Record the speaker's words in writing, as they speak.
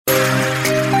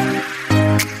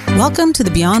Welcome to the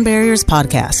Beyond Barriers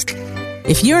podcast.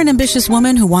 If you're an ambitious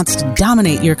woman who wants to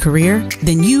dominate your career,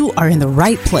 then you are in the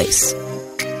right place.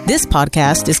 This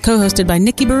podcast is co-hosted by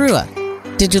Nikki Barua,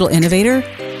 digital innovator,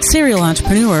 serial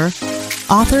entrepreneur,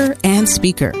 author, and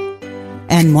speaker,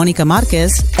 and Monica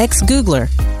Marquez, ex-Googler,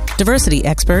 diversity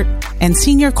expert, and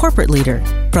senior corporate leader.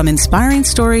 From inspiring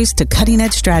stories to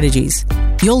cutting-edge strategies,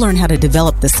 you'll learn how to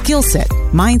develop the skill set,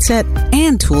 mindset,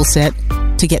 and tool set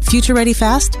to get future-ready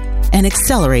fast and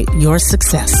accelerate your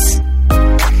success.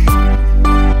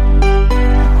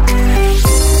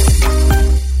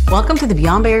 Welcome to the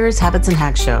Beyond Barriers Habits and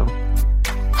Hacks Show.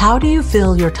 How do you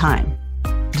fill your time?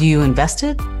 Do you invest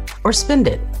it or spend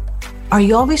it? Are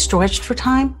you always stretched for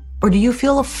time, or do you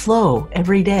feel a flow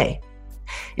every day?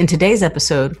 In today's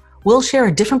episode, we'll share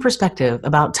a different perspective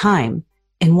about time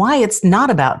and why it's not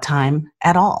about time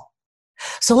at all.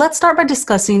 So let's start by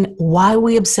discussing why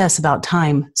we obsess about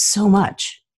time so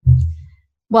much.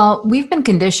 Well, we've been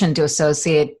conditioned to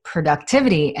associate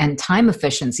productivity and time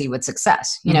efficiency with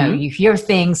success. You know, you hear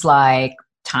things like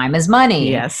time is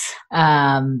money. Yes.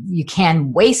 You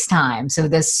can't waste time. So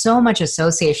there's so much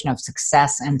association of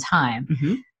success and time.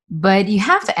 But you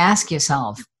have to ask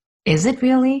yourself, is it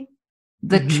really?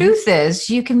 The truth is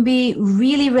you can be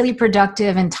really, really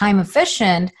productive and time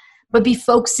efficient, but be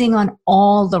focusing on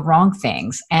all the wrong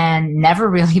things and never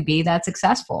really be that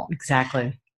successful.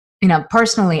 Exactly. You know,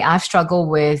 personally, I've struggled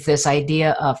with this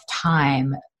idea of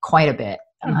time quite a bit.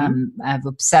 I've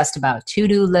obsessed about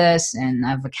to-do lists, and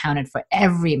I've accounted for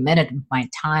every minute of my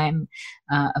time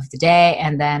of the day.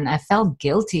 And then I felt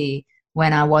guilty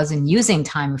when I wasn't using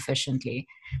time efficiently.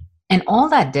 And all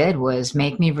that did was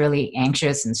make me really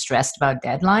anxious and stressed about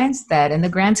deadlines that in the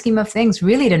grand scheme of things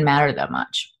really didn't matter that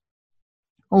much.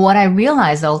 What I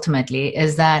realized ultimately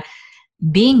is that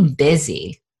being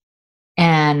busy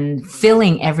and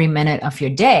filling every minute of your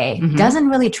day doesn't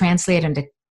really translate into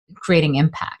creating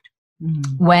impact.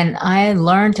 When I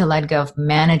learned to let go of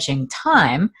managing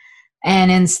time and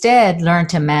instead learn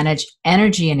to manage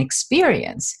energy and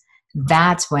experience,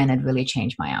 that's when it really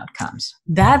changed my outcomes.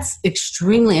 That's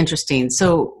extremely interesting.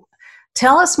 So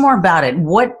tell us more about it.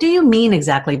 What do you mean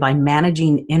exactly by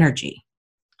managing energy?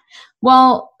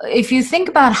 Well, if you think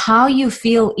about how you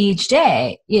feel each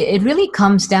day, it really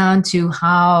comes down to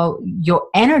how your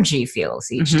energy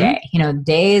feels each day. You know,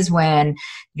 days when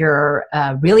you're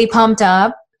really pumped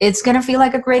up, it's going to feel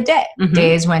like a great day.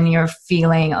 Days when you're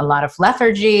feeling a lot of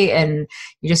lethargy and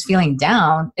you're just feeling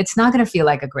down, it's not going to feel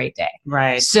like a great day.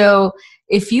 Right. So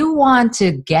if you want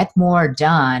to get more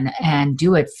done and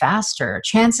do it faster,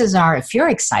 chances are if you're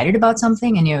excited about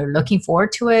something and you're looking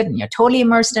forward to it and you're totally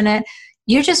immersed in it,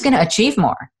 you're just going to achieve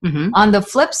more. On the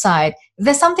flip side, if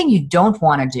there's something you don't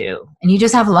want to do and you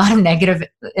just have a lot of negative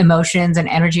emotions and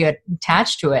energy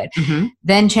attached to it,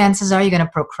 then chances are you're going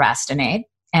to procrastinate.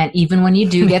 And even when you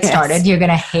do get started, you're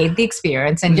going to hate the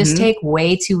experience and just take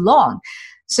way too long.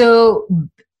 So,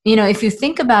 you know, if you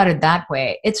think about it that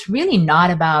way, it's really not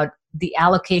about the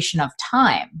allocation of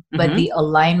time, but the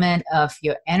alignment of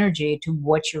your energy to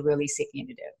what you're really seeking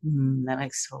to do. That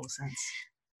makes total sense.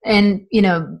 And, you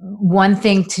know, one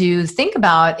thing to think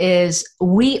about is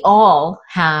we all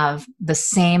have the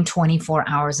same 24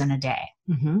 hours in a day.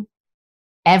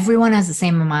 Everyone has the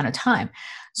same amount of time.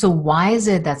 So why is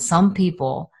it that some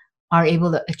people are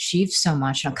able to achieve so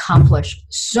much and accomplish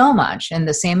so much in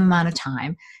the same amount of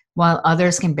time while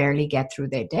others can barely get through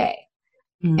their day?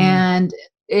 And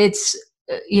it's,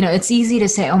 you know, it's easy to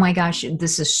say, oh my gosh,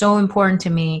 this is so important to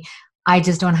me. I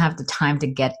just don't have the time to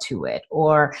get to it.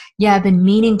 Or, yeah, I've been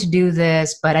meaning to do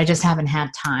this, but I just haven't had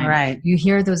time. Right. You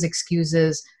hear those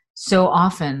excuses so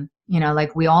often, you know,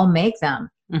 like we all make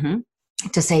them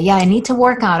to say, yeah, I need to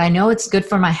work out. I know it's good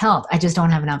for my health. I just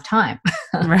don't have enough time.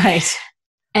 Right.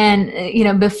 And, you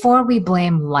know, before we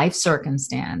blame life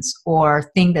circumstance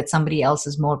or think that somebody else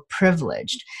is more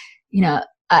privileged, you know,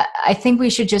 I think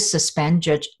we should just suspend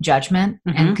judgment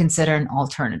and consider an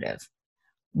alternative.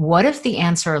 What if the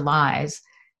answer lies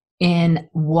in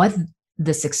what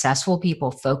the successful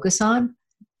people focus on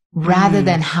rather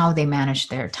than how they manage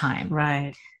their time?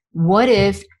 Right. What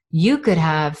if you could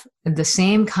have the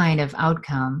same kind of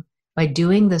outcome by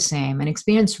doing the same and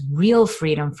experience real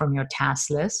freedom from your task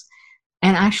list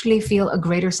and actually feel a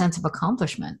greater sense of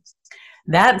accomplishment?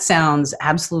 That sounds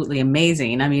absolutely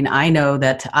amazing. I mean, I know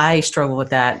that I struggle with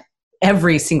that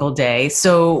every single day.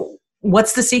 So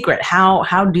what's the secret?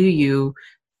 How do you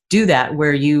do that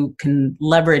where you can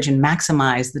leverage and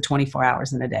maximize the 24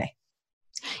 hours in a day?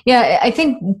 Yeah, I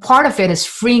think part of it is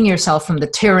freeing yourself from the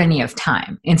tyranny of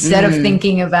time. Instead of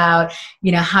thinking about,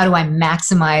 you know, how do I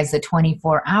maximize the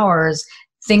 24 hours,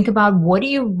 think about what do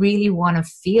you really want to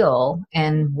feel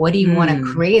and what do you want to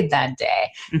create that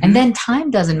day. And then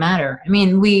time doesn't matter. I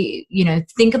mean,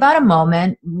 think about a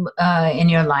moment in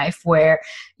your life where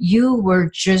you were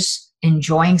just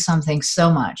enjoying something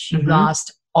so much. You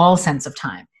lost all sense of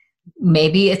time.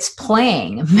 Maybe it's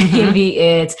playing, maybe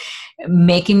it's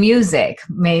making music,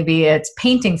 maybe it's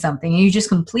painting something, and you just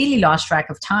completely lost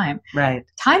track of time. Right.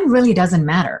 Time really doesn't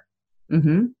matter.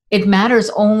 It matters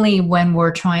only when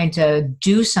we're trying to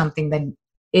do something that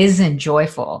isn't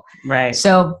joyful. Right.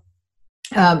 So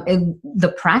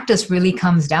the practice really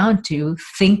comes down to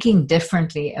thinking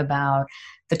differently about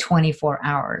the 24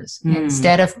 hours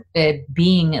instead of it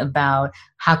being about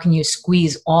how can you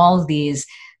squeeze all these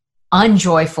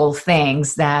unjoyful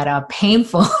things that are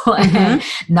painful and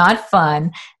not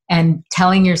fun, and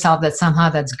telling yourself that somehow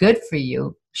that's good for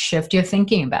you. Shift your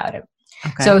thinking about it.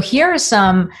 Okay. So here are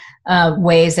some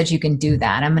ways that you can do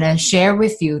that. I'm going to share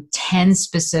with you 10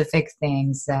 specific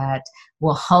things that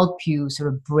will help you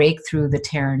sort of break through the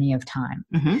tyranny of time.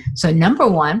 So number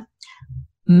one,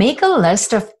 make a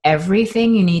list of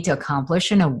everything you need to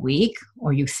accomplish in a week,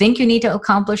 or you think you need to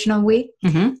accomplish in a week.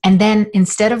 And then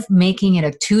instead of making it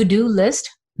a to-do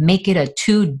list, make it a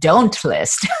to-don't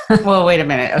list. Well, wait a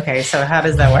minute. Okay, so how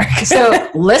does that work? So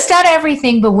list out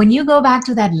everything, but when you go back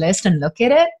to that list and look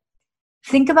at it,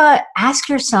 ask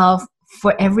yourself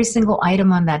for every single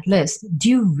item on that list, do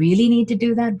you really need to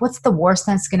do that? What's the worst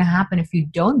that's going to happen if you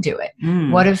don't do it?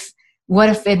 What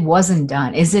if it wasn't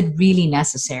done? Is it really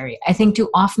necessary? I think too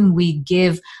often we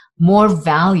give more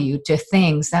value to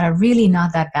things that are really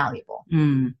not that valuable.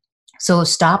 So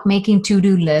stop making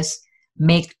to-do lists,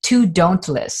 make to-don't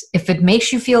lists. If it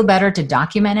makes you feel better to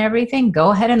document everything, go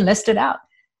ahead and list it out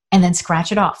and then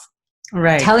scratch it off.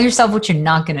 Right. Tell yourself what you're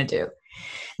not going to do.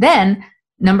 Then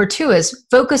number two is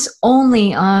focus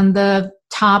only on the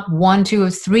top 1, 2,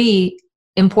 or 3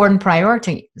 important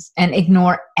priorities and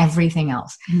ignore everything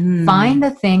else. Find the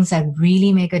things that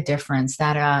really make a difference,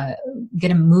 that are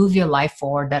going to move your life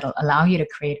forward, that'll allow you to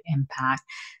create impact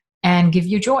and give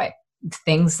you joy.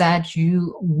 Things that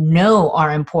you know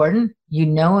are important, you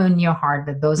know in your heart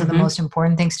that those are the most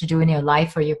important things to do in your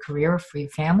life or your career or for your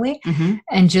family,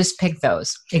 and just pick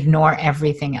those. Ignore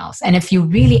everything else. And if you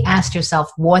really ask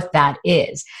yourself what that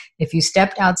is, if you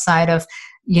stepped outside of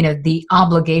the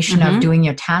obligation of doing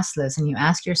your task list and you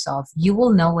ask yourself, you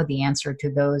will know what the answer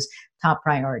to those top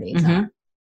priorities are.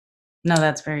 No,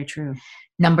 that's very true.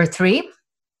 Number 3,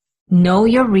 know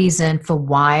your reason for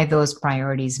why those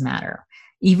priorities matter.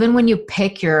 Even when you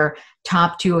pick your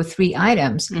top 2 or 3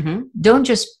 items, don't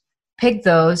just pick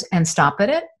those and stop at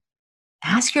it.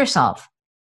 Ask yourself,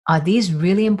 are these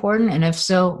really important? And if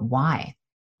so, why?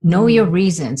 Know your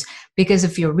reasons, because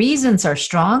if your reasons are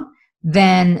strong,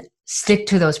 then stick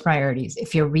to those priorities.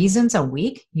 If your reasons are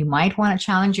weak, you might want to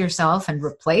challenge yourself and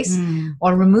replace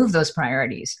or remove those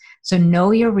priorities. So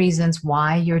know your reasons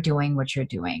why you're doing what you're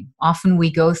doing. Often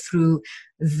we go through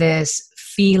this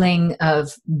feeling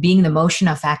of being the motion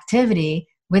of activity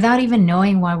without even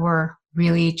knowing why we're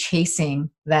really chasing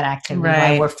that activity,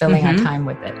 why we're filling our time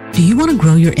with it. Do you want to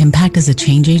grow your impact as a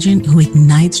change agent who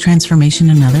ignites transformation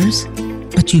in others,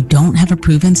 but you don't have a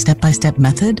proven step-by-step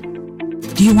method?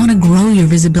 Do you want to grow your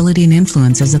visibility and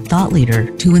influence as a thought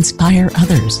leader to inspire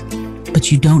others,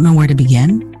 but you don't know where to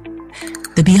begin?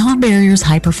 The Beyond Barriers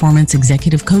High Performance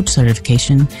Executive Coach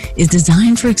Certification is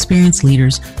designed for experienced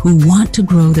leaders who want to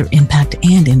grow their impact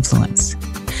and influence.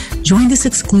 Join this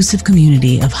exclusive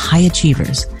community of high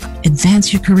achievers,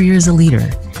 advance your career as a leader,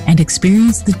 and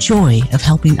experience the joy of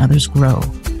helping others grow.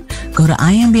 Go to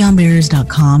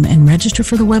IamBeyondBarriers.com and register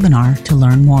for the webinar to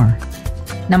learn more.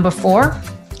 Number 4,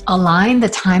 align the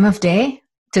time of day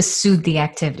to suit the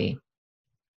activity.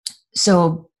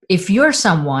 So if you're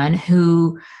someone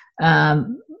who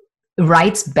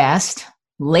writes best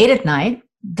late at night,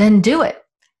 then do it.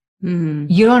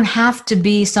 You don't have to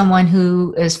be someone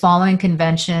who is following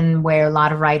convention where a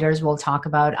lot of writers will talk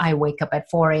about, I wake up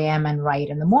at 4 a.m. and write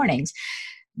in the mornings.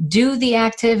 Do the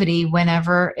activity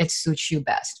whenever it suits you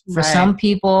best. For some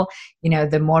people,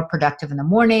 they're more productive in the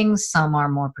mornings, some are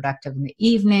more productive in the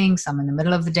evening, some in the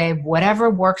middle of the day, whatever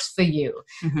works for you.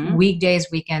 Weekdays,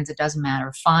 weekends, it doesn't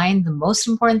matter. Find the most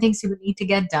important things you need to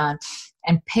get done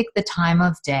and pick the time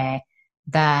of day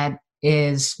that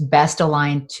is best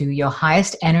aligned to your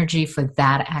highest energy for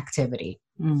that activity.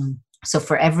 So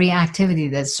for every activity,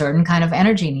 there's a certain kind of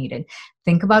energy needed.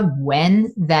 Think about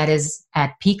when that is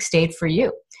at peak state for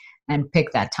you and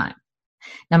pick that time.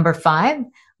 Number 5,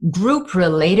 group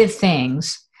related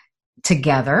things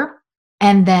together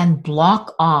and then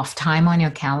block off time on your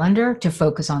calendar to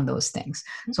focus on those things.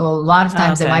 So a lot of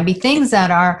times there might be things that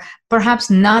are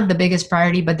perhaps not the biggest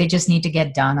priority, but they just need to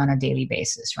get done on a daily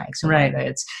basis, right? So whether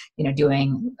it's,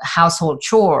 doing household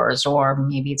chores, or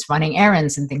maybe it's running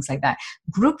errands and things like that,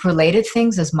 group related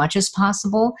things as much as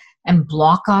possible, and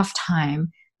block off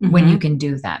time when you can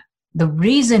do that. The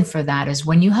reason for that is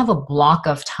when you have a block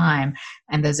of time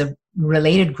and there's a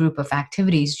related group of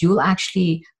activities, you'll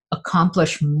actually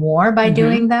accomplish more by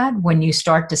doing that when you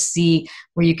start to see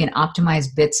where you can optimize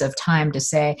bits of time to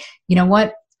say, you know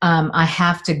what, I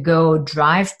have to go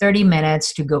drive 30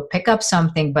 minutes to go pick up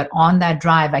something, but on that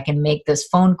drive, I can make this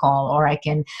phone call, or I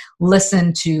can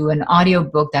listen to an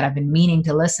audiobook that I've been meaning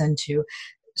to listen to.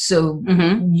 So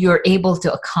you're able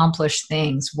to accomplish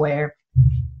things where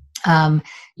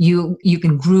you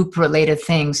can group related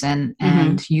things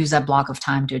and use that block of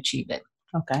time to achieve it.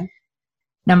 Okay.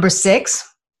 Number 6,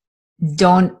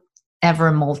 don't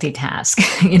ever multitask.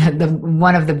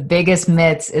 One of the biggest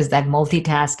myths is that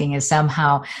multitasking is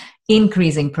somehow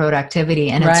increasing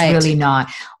productivity, and it's really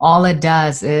not. All it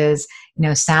does is,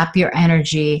 sap your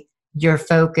energy, your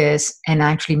focus, and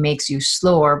actually makes you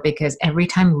slower, because every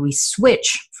time we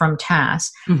switch from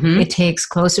tasks, it takes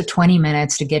close to 20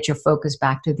 minutes to get your focus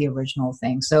back to the original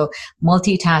thing. So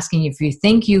multitasking, if you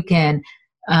think you can,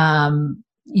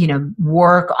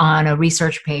 work on a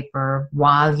research paper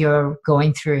while you're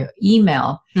going through your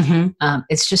email,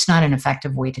 it's just not an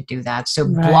effective way to do that. So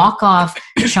block off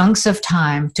chunks of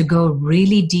time to go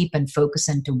really deep and focus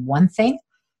into one thing.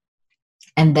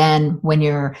 And then when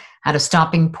you're at a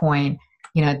stopping point,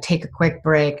 take a quick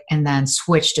break and then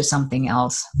switch to something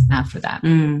else after that.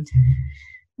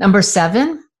 Number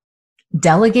 7,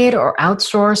 delegate or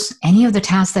outsource any of the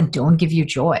tasks that don't give you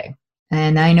joy.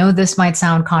 And I know this might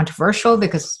sound controversial,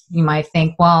 because you might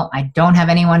think, well, I don't have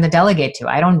anyone to delegate to.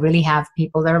 I don't really have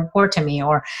people that report to me,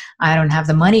 or I don't have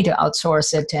the money to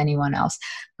outsource it to anyone else.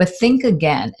 But think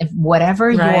again, if whatever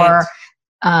your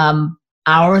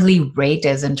hourly rate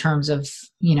is in terms of,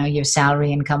 your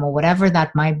salary income or whatever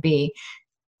that might be,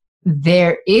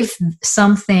 if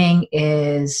something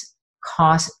is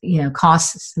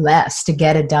costs less to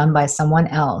get it done by someone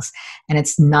else, and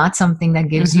it's not something that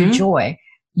gives you joy,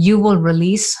 you will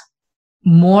release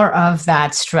more of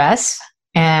that stress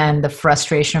and the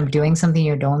frustration of doing something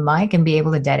you don't like, and be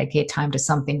able to dedicate time to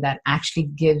something that actually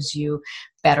gives you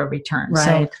better returns.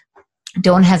 So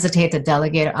don't hesitate to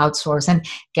delegate or outsource, and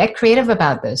get creative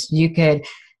about this. You could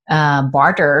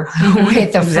barter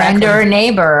with a friend or a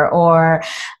neighbor, or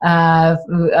a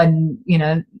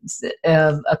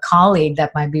colleague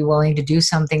that might be willing to do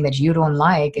something that you don't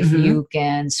like, if you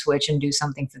can switch and do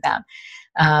something for them.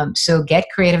 So get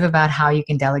creative about how you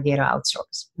can delegate or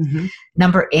outsource.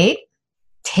 Number 8,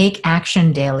 take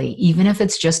action daily, even if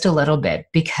it's just a little bit,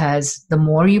 because the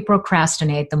more you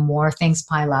procrastinate, the more things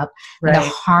pile up, the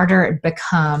harder it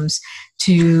becomes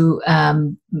to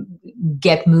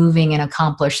get moving and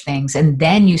accomplish things. And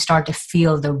then you start to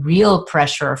feel the real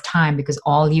pressure of time, because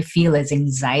all you feel is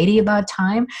anxiety about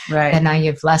time. And now you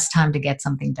have less time to get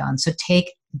something done. So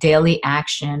take daily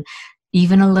action,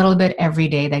 even a little bit every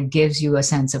day, that gives you a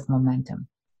sense of momentum.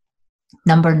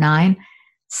 Number 9,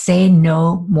 say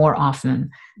no more often.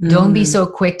 Don't be so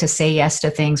quick to say yes to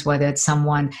things, whether it's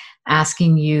someone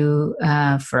asking you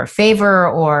for a favor,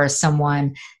 or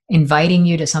someone inviting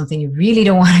you to something you really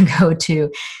don't want to go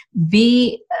to.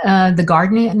 Be the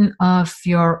guardian of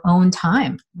your own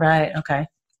time.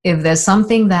 If there's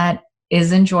something that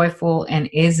isn't joyful and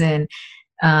isn't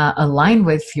aligned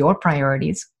with your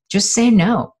priorities, just say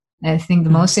no. And I think the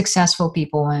most successful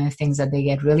people, one of the things that they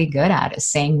get really good at is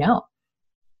saying no.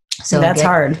 So that's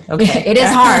hard. Okay. It is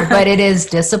hard, but it is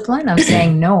discipline of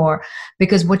saying no,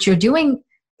 because what you're doing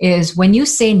is, when you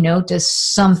say no to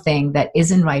something that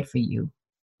isn't right for you,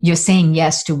 you're saying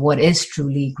yes to what is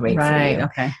truly great for you.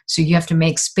 So you have to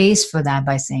make space for that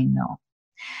by saying no.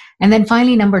 And then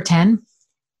finally, number 10,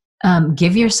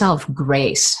 give yourself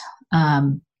grace.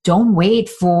 Don't wait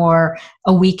for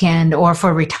a weekend or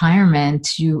for retirement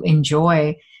to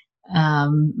enjoy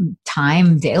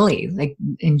time daily. Like,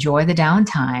 enjoy the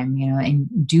downtime, and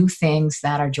do things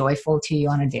that are joyful to you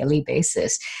on a daily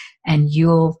basis. And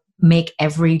you'll make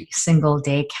every single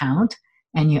day count,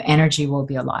 and your energy will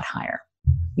be a lot higher.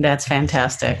 That's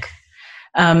fantastic.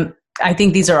 I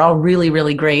think these are all really,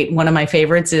 really great. One of my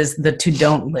favorites is the to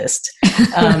don't list,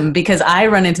 because I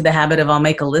run into the habit of, I'll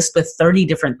make a list with 30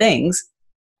 different things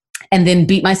and then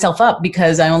beat myself up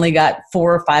because I only got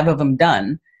 4 or 5 of them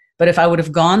done. But if I would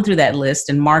have gone through that list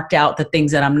and marked out the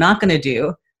things that I'm not going to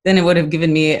do, then it would have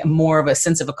given me more of a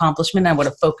sense of accomplishment. I would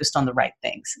have focused on the right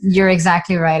things. You're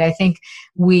exactly right. I think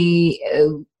we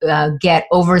get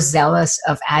overzealous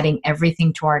of adding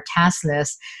everything to our task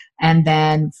list. And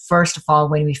then first of all,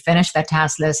 when we finish that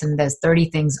task list and there's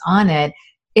 30 things on it,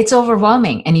 it's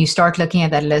overwhelming. And you start looking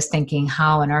at that list thinking,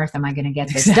 how on earth am I going to get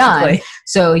this done?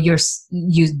 So you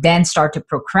then start to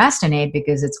procrastinate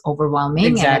because it's overwhelming.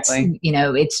 Exactly. And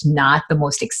it's not the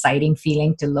most exciting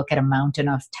feeling to look at a mountain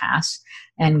of tasks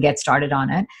and get started on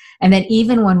it. And then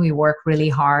even when we work really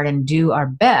hard and do our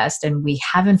best and we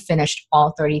haven't finished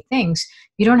all 30 things,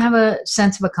 you don't have a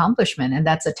sense of accomplishment. And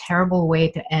that's a terrible way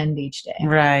to end each day.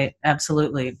 Right.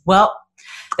 Absolutely. Well,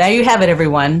 there you have it,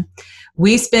 everyone.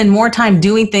 We spend more time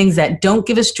doing things that don't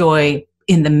give us joy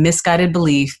in the misguided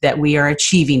belief that we are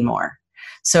achieving more.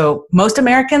 So most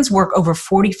Americans work over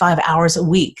 45 hours a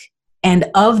week. And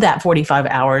of that 45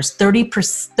 hours,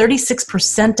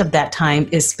 36% of that time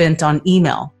is spent on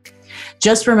email.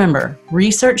 Just remember,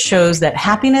 research shows that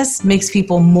happiness makes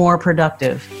people more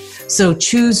productive. So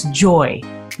choose joy,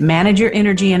 manage your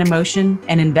energy and emotion,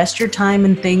 and invest your time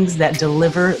in things that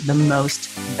deliver the most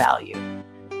value.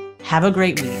 Have a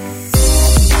great week.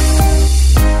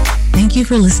 Thank you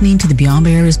for listening to the Beyond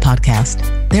Barriers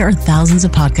podcast. There are thousands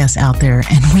of podcasts out there,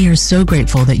 and we are so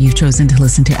grateful that you've chosen to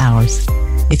listen to ours.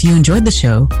 If you enjoyed the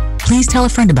show, please tell a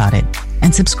friend about it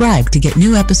and subscribe to get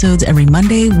new episodes every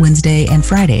Monday, Wednesday, and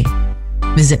Friday.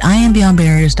 Visit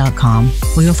IamBeyondBarriers.com,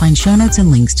 where you'll find show notes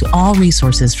and links to all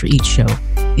resources for each show,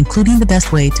 including the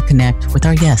best way to connect with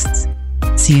our guests.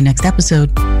 See you next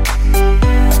episode.